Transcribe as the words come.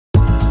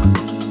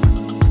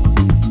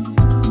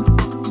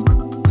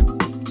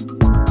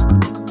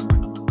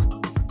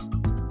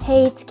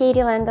Hey, it's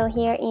Lendel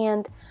here,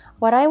 and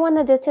what I want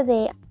to do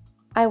today,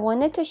 I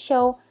wanted to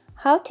show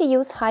how to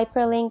use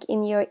Hyperlink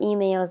in your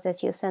emails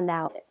that you send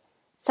out.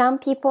 Some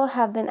people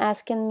have been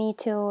asking me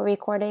to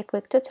record a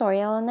quick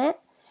tutorial on it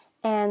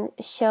and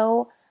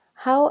show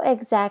how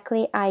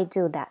exactly I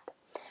do that.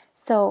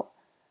 So,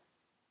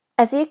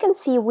 as you can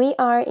see, we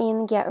are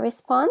in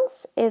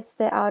Getresponse. It's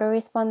the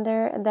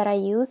autoresponder that I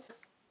use.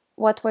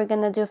 What we're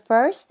going to do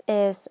first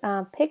is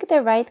pick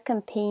the right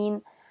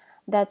campaign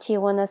that you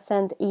want to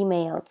send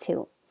email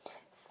to.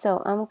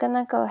 So I'm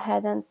gonna go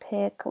ahead and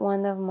pick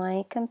one of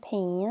my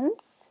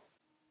campaigns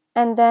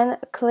and then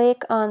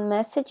click on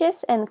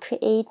messages and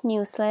create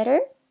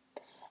newsletter.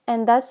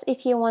 And that's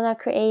if you want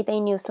to create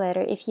a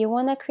newsletter. If you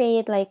want to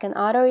create like an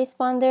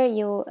autoresponder,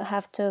 you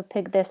have to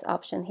pick this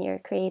option here,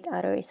 create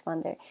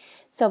autoresponder.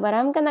 So, but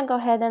I'm gonna go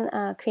ahead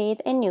and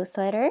create a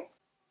newsletter.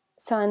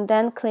 So, and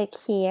then click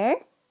here,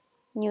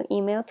 new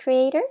email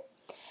creator.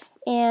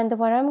 And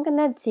what I'm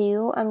gonna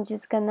do, I'm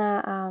just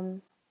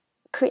gonna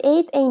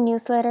create a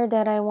newsletter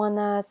that I want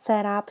to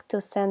set up to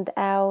send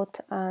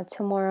out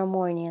tomorrow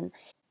morning.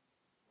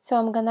 So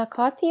I'm going to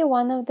copy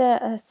one of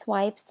the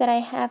swipes that I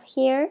have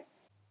here.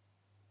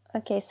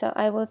 Okay, so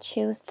I will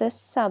choose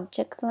this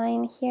subject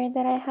line here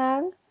that I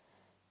have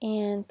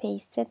and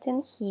paste it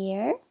in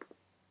here.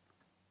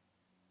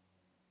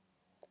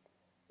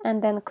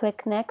 And then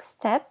click next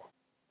step.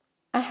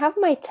 I have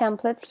my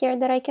templates here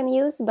that I can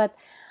use, but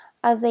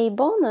as a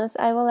bonus,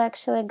 I will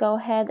actually go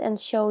ahead and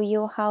show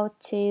you how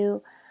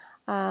to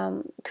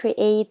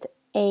create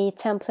a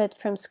template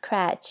from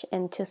scratch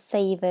and to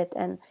save it,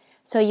 and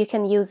so you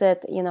can use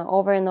it,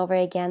 over and over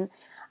again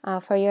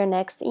for your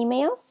next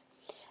emails.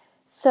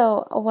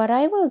 So what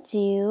I will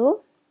do,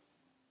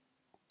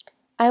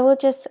 I will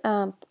just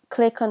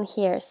click on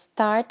here,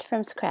 start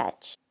from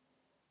scratch,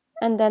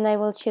 and then I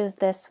will choose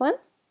this one.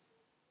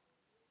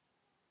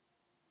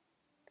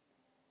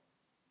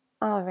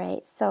 All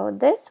right, so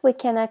this we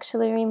can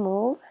actually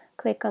remove.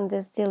 Click on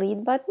this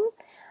delete button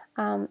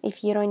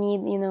if you don't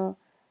need,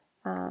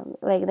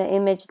 like the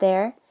image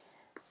there.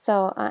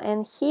 So,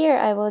 and here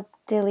I will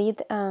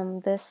delete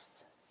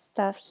this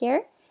stuff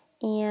here,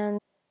 and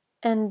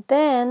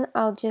then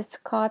I'll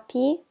just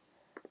copy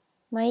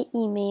my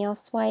email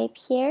swipe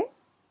here,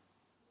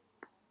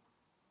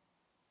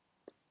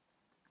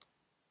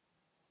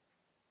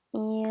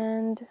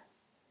 and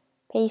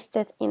paste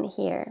it in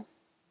here.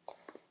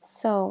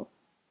 So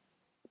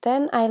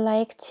then I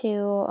like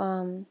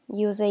to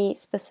use a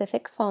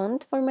specific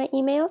font for my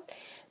email.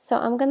 So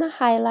I'm gonna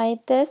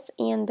highlight this,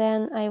 and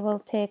then I will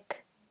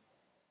pick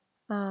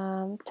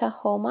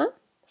Tahoma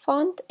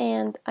font,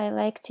 and I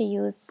like to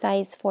use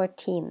size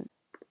 14.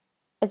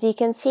 As you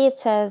can see, it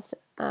says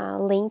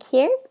link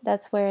here.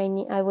 That's where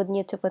I would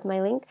need to put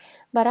my link.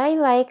 But I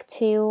like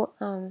to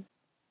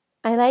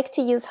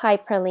use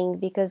hyperlink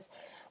because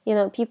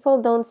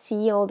people don't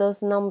see all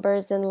those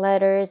numbers and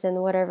letters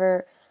and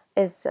whatever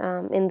is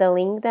in the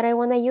link that I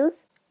want to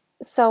use.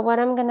 So what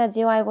I'm gonna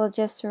do, I will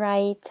just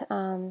write.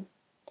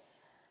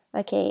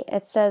 Okay,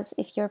 it says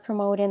if you're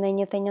promoting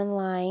anything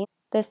online,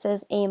 this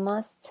is a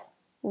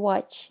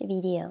must-watch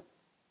video,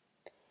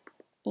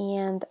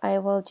 and I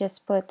will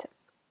just put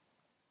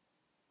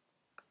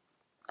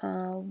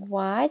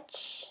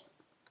watch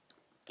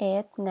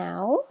it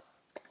now,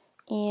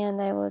 and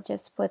I will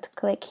just put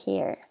click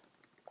here.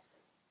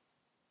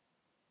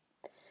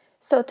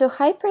 So to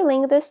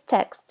hyperlink this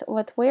text,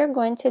 what we're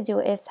going to do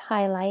is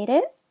highlight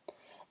it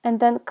and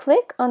then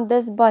click on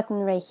this button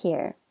right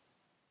here,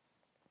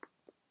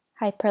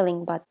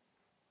 hyperlink button.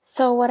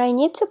 So what I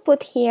need to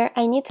put here,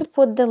 I need to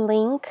put the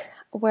link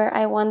where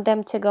I want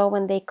them to go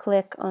when they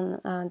click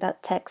on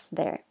that text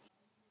there.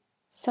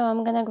 So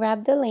I'm gonna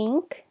grab the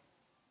link,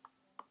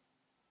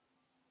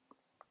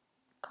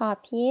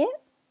 copy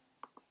it,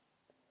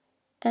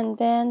 and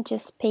then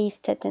just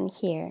paste it in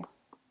here.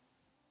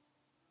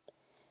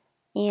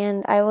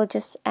 And I will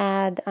just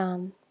add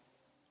an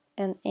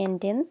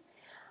ending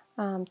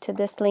to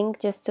this link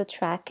just to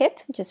track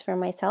it, just for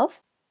myself.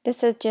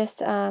 This is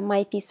just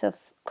my piece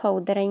of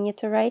code that I need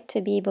to write to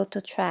be able to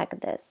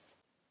track this.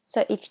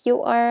 So if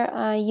you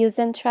are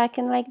using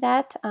tracking like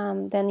that,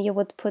 then you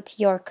would put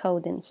your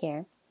code in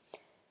here.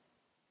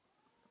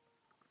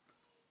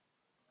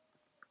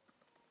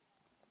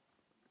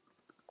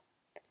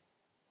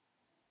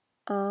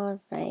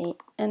 All right,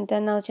 and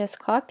then I'll just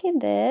copy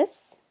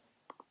this,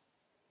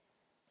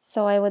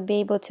 so I would be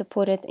able to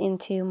put it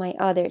into my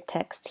other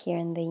text here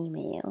in the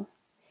email,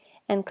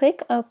 and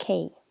click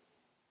OK.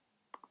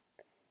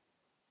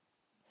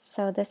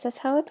 So this is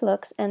how it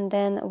looks, and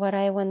then what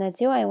I want to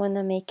do, I want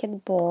to make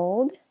it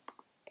bold,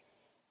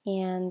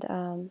 and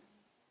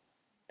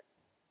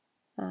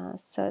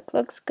so it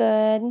looks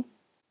good.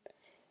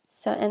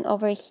 So, and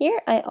over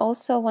here, I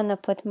also want to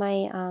put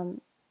my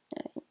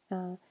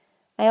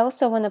I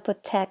also want to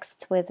put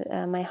text with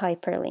my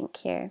hyperlink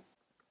here.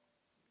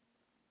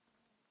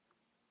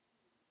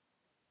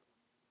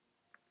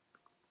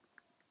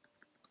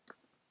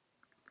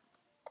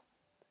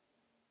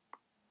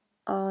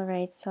 All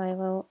right, so I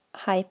will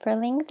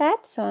hyperlink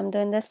that. So I'm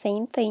doing the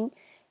same thing,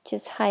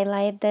 just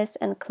highlight this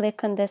and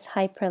click on this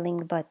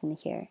hyperlink button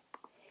here.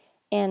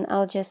 And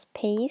I'll just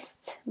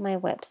paste my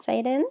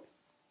website in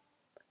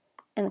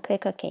and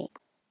click OK.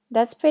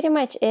 That's pretty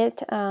much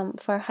it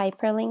for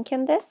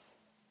hyperlinking this.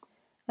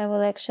 I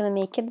will actually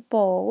make it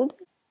bold.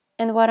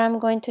 And what I'm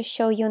going to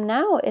show you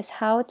now is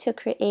how to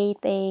create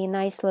a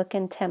nice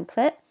looking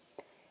template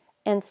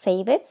and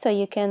save it so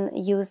you can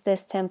use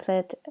this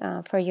template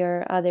for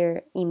your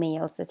other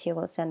emails that you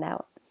will send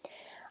out.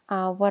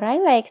 What I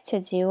like to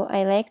do,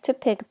 I like to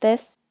pick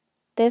this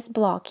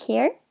block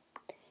here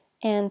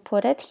and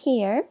put it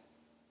here.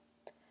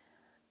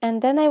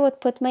 And then I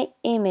would put my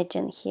image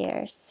in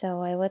here.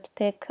 So I would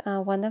pick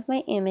one of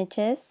my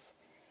images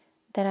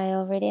that I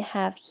already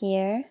have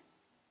here.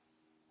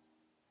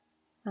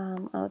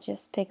 I'll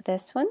just pick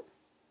this one.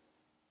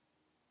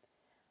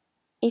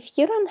 If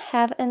you don't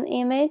have an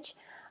image,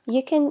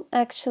 you can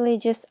actually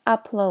just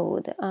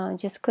upload.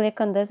 Just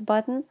click on this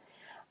button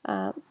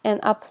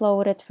and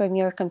upload it from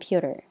your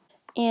computer.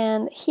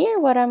 And here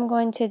what I'm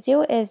going to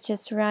do is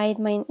just write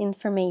my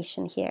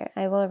information here.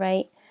 I will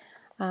write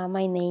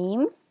my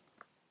name,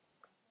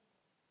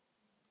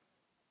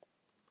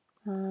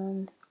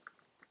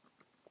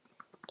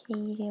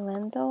 Katie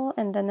Lendel,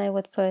 and then I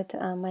would put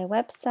my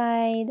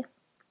website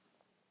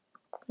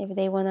if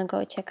they want to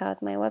go check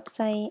out my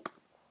website.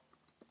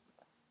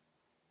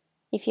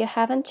 If you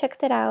haven't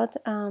checked it out,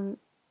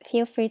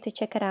 feel free to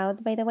check it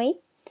out, by the way.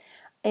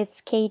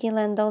 It's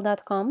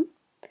katielendel.com.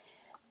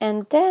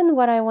 And then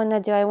what I want to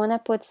do, I want to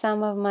put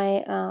some of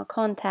my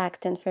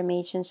contact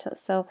information.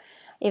 So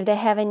if they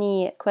have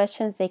any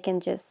questions, they can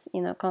just,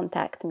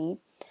 contact me.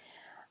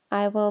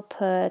 I will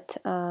put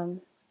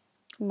my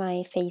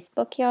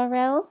Facebook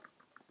URL.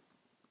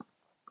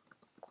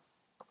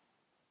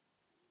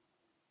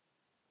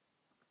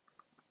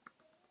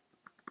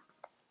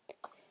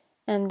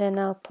 And then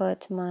I'll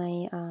put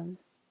my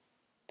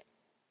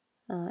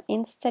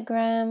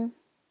Instagram,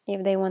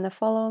 if they want to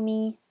follow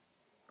me.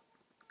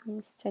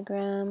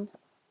 Instagram.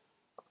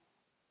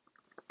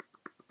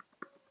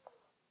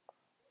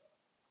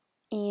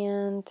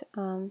 And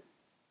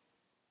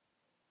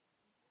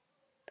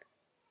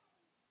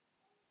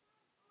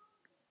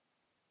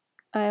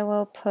I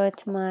will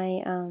put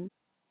my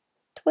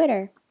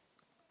Twitter.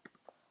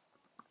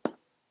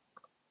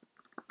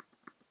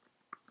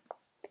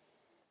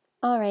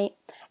 All right.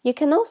 You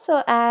can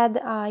also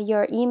add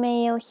your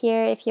email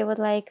here if you would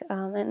like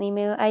an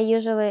email. I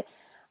usually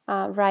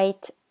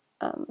write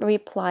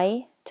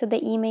reply to the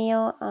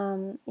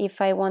email if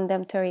I want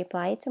them to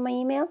reply to my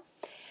email.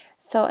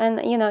 So,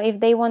 and if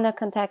they want to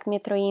contact me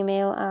through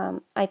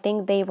email, I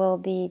think they will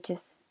be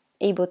just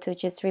able to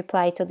just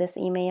reply to this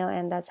email,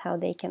 and that's how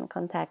they can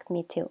contact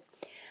me too.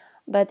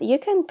 But you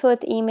can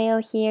put email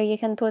here, you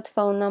can put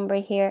phone number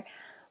here,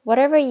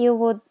 whatever you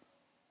would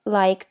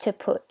like to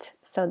put,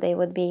 so they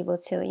would be able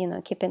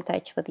to keep in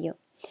touch with you.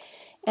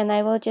 And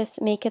I will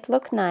just make it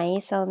look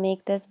nice. I'll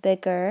make this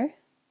bigger,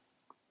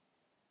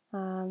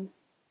 and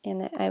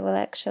I will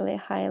actually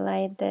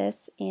highlight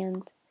this,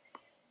 and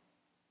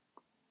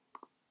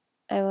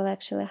I will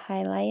actually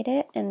highlight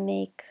it and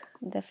make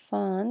the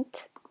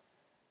font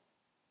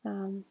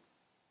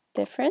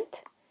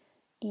different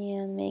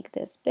and make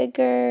this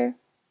bigger,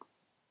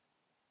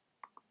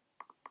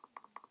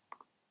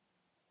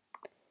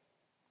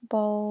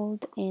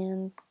 bold,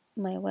 and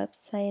my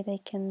website I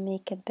can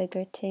make it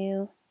bigger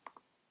too.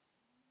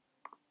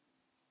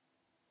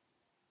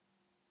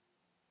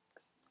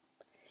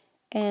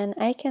 And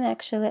I can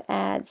actually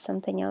add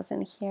something else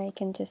in here. I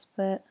can just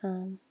put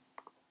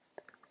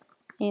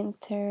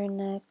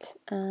internet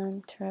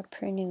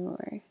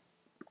entrepreneur.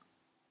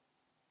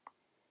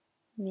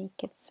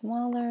 Make it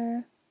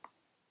smaller.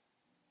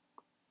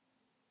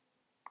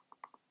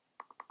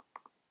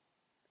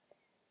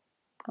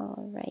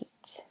 All right.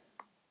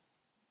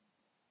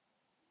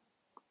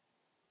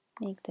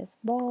 Make this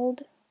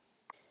bold.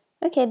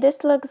 Okay,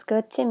 this looks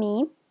good to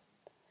me.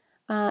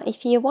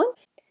 If you want,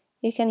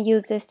 you can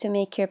use this to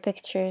make your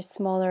picture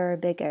smaller or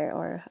bigger,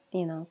 or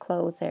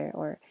closer,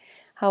 or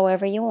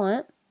however you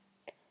want.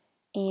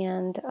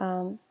 And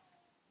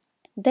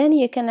then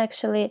you can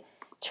actually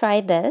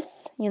try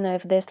this,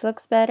 if this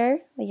looks better,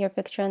 your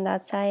picture on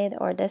that side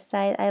or this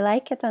side. I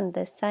like it on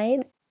this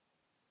side.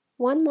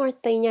 One more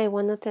thing I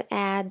wanted to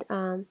add,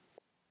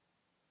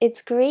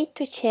 it's great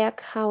to check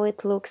how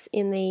it looks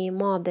in a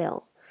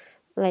mobile,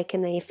 like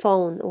in a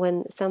phone,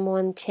 when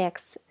someone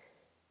checks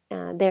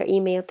their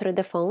email through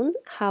the phone,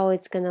 how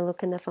it's gonna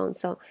look in the phone.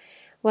 So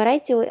what I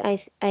do,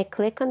 I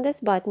click on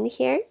this button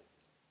here,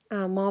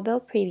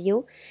 mobile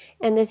preview,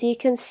 and as you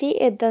can see,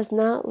 it does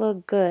not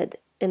look good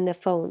in the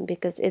phone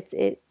because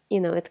it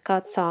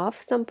cuts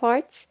off some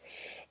parts,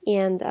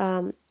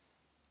 and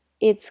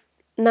it's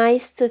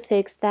nice to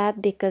fix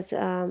that because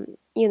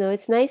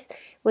it's nice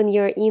when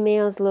your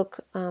emails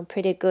look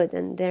pretty good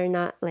and they're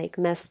not like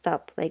messed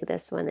up like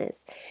this one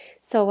is.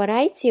 So what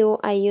I do,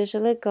 I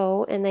usually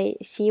go and I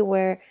see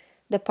where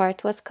the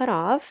part was cut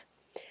off.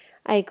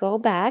 I go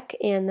back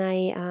and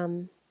I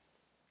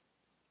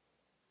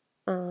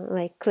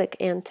like click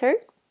enter.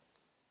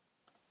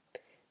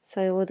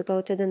 So I would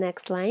go to the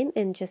next line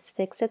and just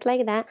fix it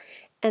like that.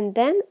 And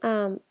then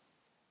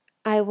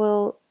I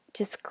will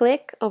just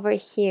click over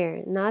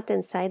here, not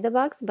inside the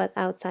box, but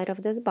outside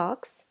of this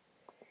box,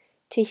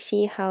 to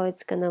see how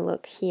it's gonna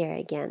look here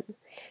again.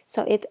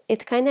 So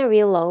it kind of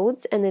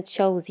reloads and it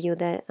shows you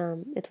that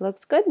it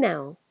looks good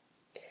now.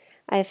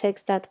 I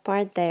fixed that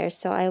part there,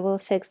 so I will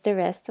fix the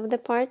rest of the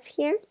parts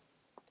here.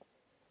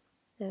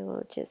 I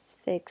will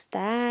just fix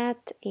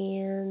that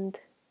and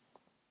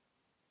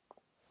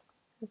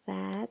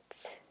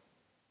that.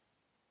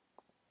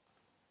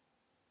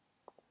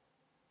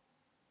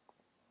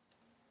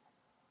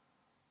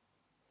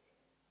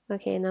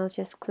 Okay, and I'll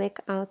just click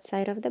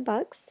outside of the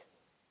box.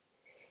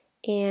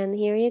 And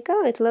here you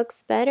go, it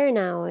looks better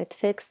now. It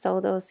fixed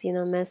all those,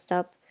 messed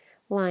up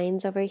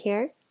lines over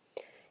here.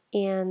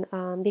 And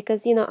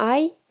because,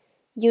 I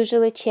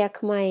usually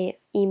check my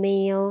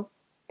email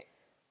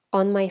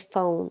on my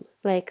phone.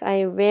 Like,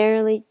 I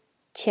rarely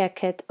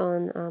check it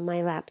on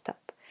my laptop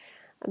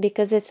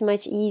because it's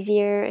much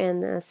easier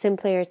and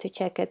simpler to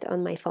check it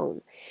on my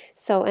phone.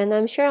 So, and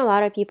I'm sure a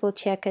lot of people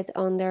check it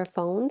on their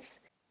phones.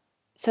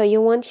 So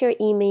you want your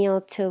email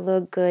to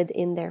look good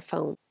in their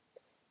phone.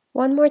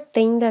 One more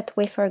thing that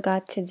we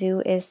forgot to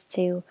do is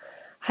to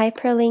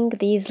hyperlink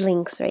these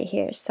links right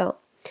here. So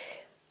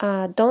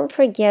don't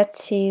forget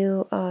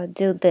to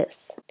do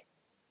this.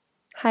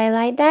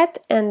 Highlight that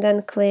and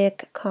then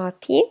click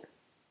copy.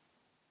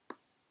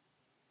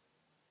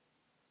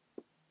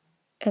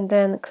 And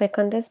then click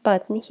on this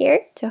button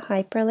here to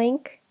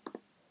hyperlink.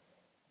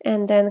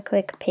 And then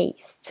click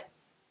paste.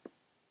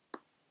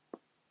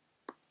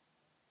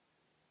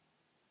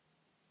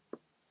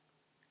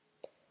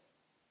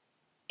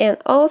 And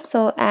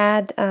also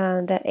add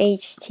the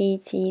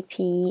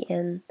HTTP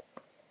and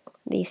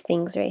these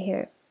things right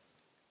here.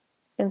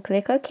 And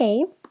click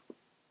OK.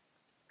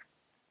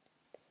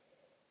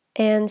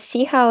 And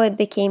see how it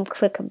became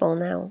clickable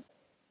now.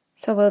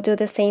 So we'll do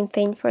the same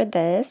thing for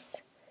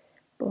this.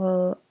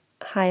 We'll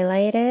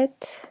highlight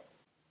it,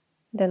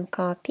 then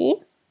copy,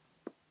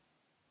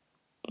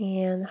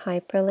 and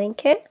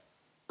hyperlink it.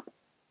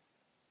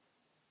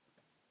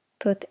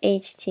 Put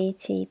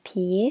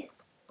HTTP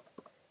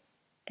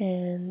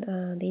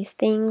and these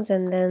things,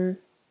 and then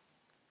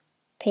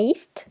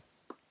paste.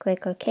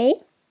 Click OK.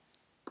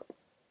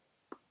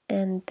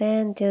 And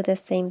then do the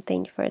same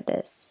thing for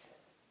this.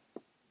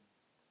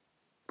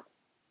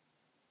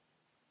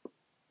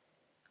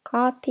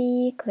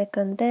 Copy, click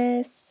on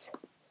this,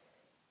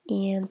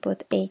 and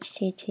put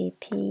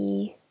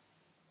HTTP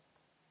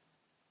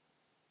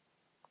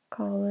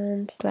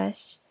colon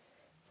slash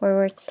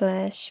forward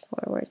slash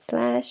forward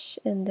slash,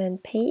 and then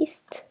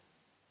paste.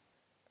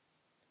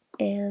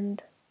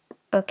 And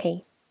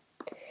okay.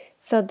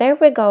 So there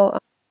we go.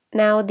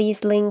 Now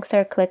these links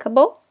are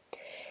clickable.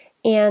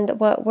 And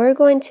what we're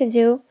going to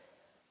do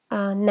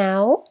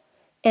now,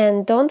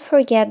 and don't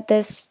forget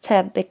this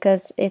step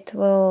because it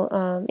will,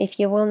 if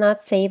you will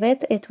not save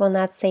it, it will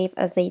not save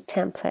as a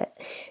template.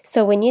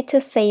 So we need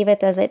to save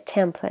it as a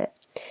template.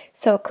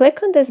 So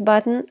click on this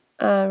button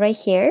right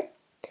here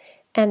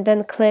and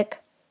then click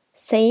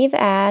Save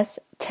as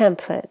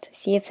Template.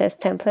 See, it says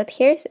template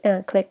here,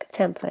 click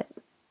template.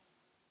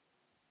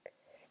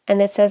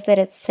 And it says that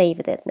it's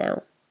saved it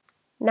now.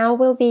 Now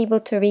we'll be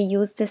able to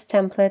reuse this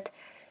template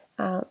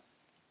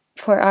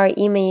for our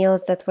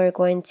emails that we're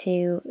going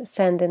to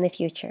send in the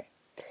future.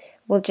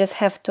 We'll just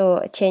have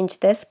to change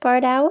this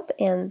part out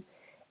and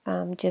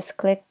just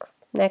click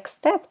next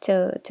step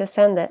to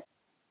send it.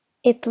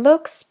 It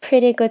looks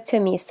pretty good to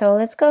me, so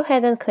let's go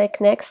ahead and click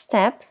next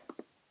step.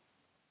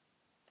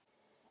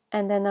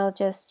 And then I'll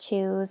just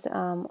choose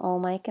all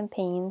my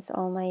campaigns,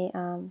 all my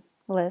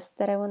lists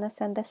that I want to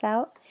send this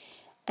out,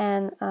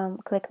 and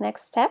click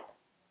next step.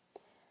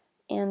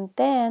 And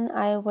then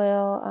I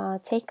will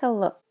take a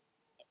look.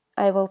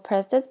 I will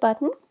press this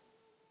button,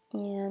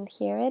 and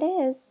here it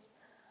is.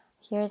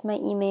 Here's my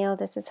email.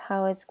 This is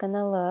how it's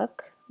gonna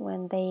look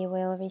when they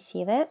will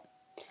receive it.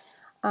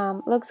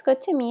 Looks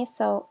good to me,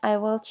 so I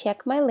will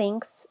check my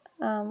links.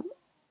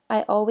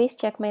 I always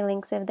check my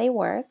links if they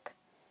work.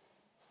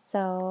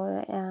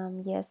 So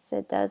yes,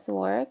 it does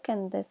work,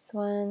 and this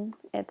one,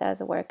 it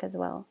does work as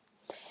well.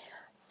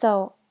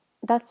 So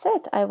that's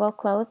it. I will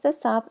close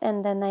this up,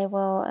 and then I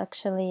will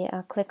actually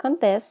click on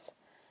this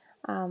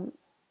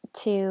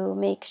to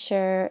make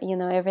sure,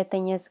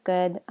 everything is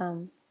good.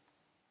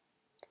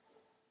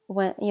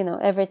 When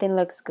everything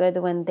looks good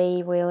when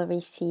they will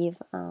receive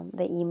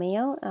the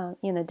email,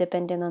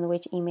 depending on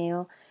which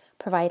email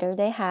provider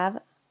they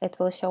have, it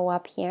will show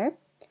up here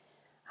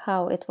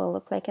how it will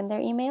look like in their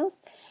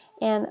emails.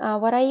 And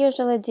what I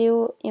usually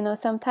do,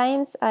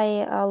 sometimes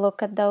I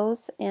look at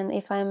those, and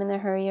if I'm in a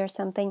hurry or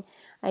something,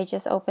 I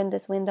just open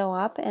this window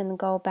up and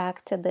go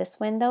back to this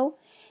window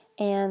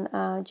and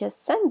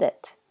just send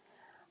it.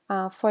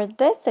 For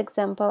this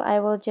example, I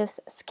will just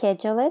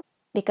schedule it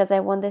because I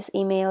want this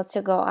email to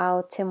go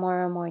out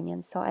tomorrow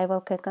morning. So I will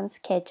click on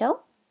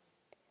schedule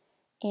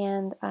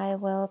and I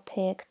will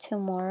pick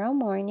tomorrow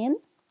morning,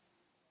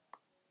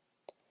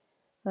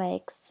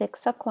 like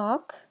 6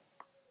 o'clock.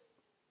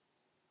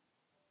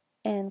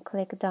 and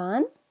click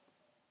done.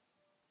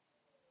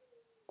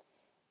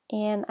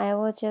 And I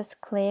will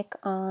just click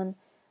on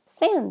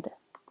send.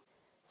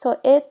 So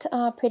it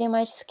pretty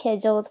much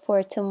scheduled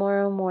for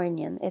tomorrow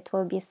morning. It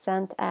will be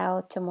sent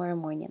out tomorrow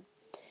morning.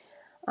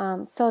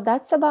 So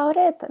that's about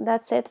it.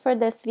 That's it for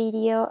this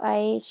video.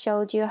 I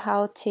showed you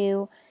how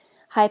to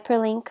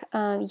hyperlink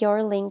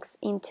your links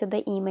into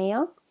the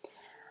email.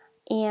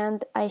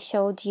 And I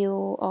showed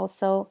you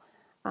also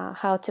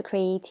how to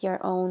create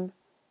your own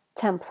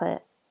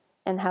template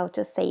and how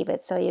to save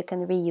it so you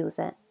can reuse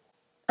it.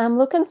 I'm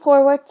looking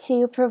forward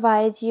to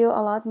provide you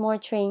a lot more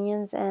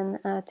trainings and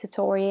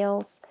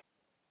tutorials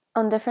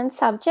on different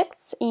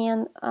subjects,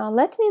 and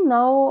let me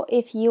know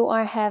if you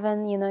are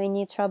having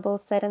any trouble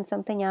setting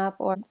something up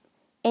or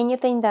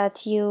anything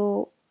that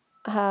you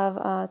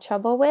have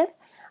trouble with.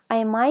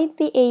 I might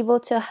be able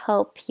to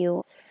help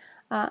you.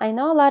 I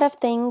know a lot of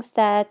things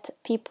that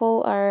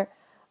people are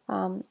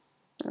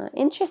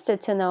interested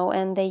to know,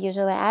 and they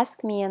usually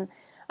ask me, and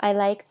I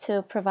like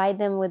to provide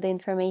them with the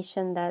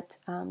information that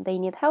they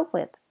need help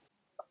with.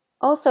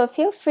 Also,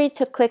 feel free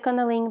to click on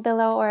the link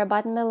below or a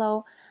button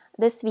below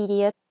this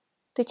video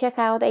to check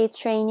out a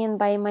training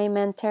by my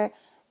mentor,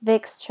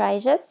 Vic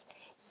Striges.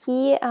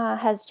 He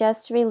has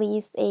just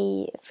released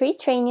a free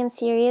training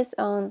series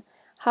on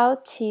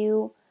how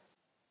to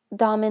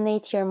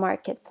dominate your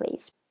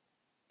marketplace.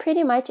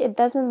 Pretty much, it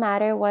doesn't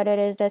matter what it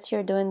is that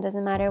you're doing,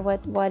 doesn't matter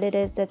what it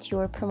is that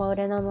you're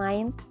promoting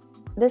online.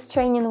 This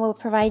training will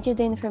provide you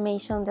the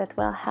information that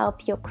will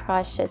help you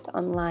crush it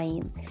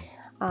online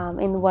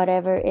in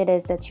whatever it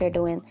is that you're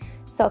doing.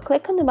 So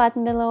click on the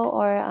button below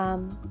or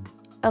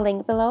a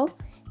link below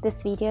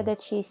this video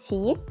that you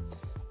see,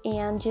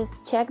 and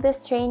just check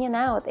this training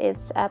out.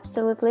 It's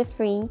absolutely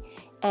free,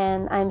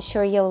 and I'm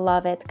sure you'll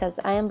love it because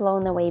I am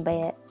blown away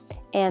by it,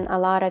 and a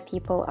lot of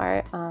people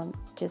are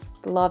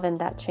just loving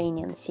that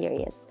training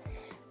series.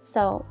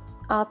 So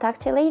I'll talk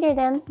to you later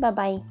then. Bye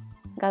bye.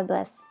 God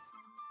bless.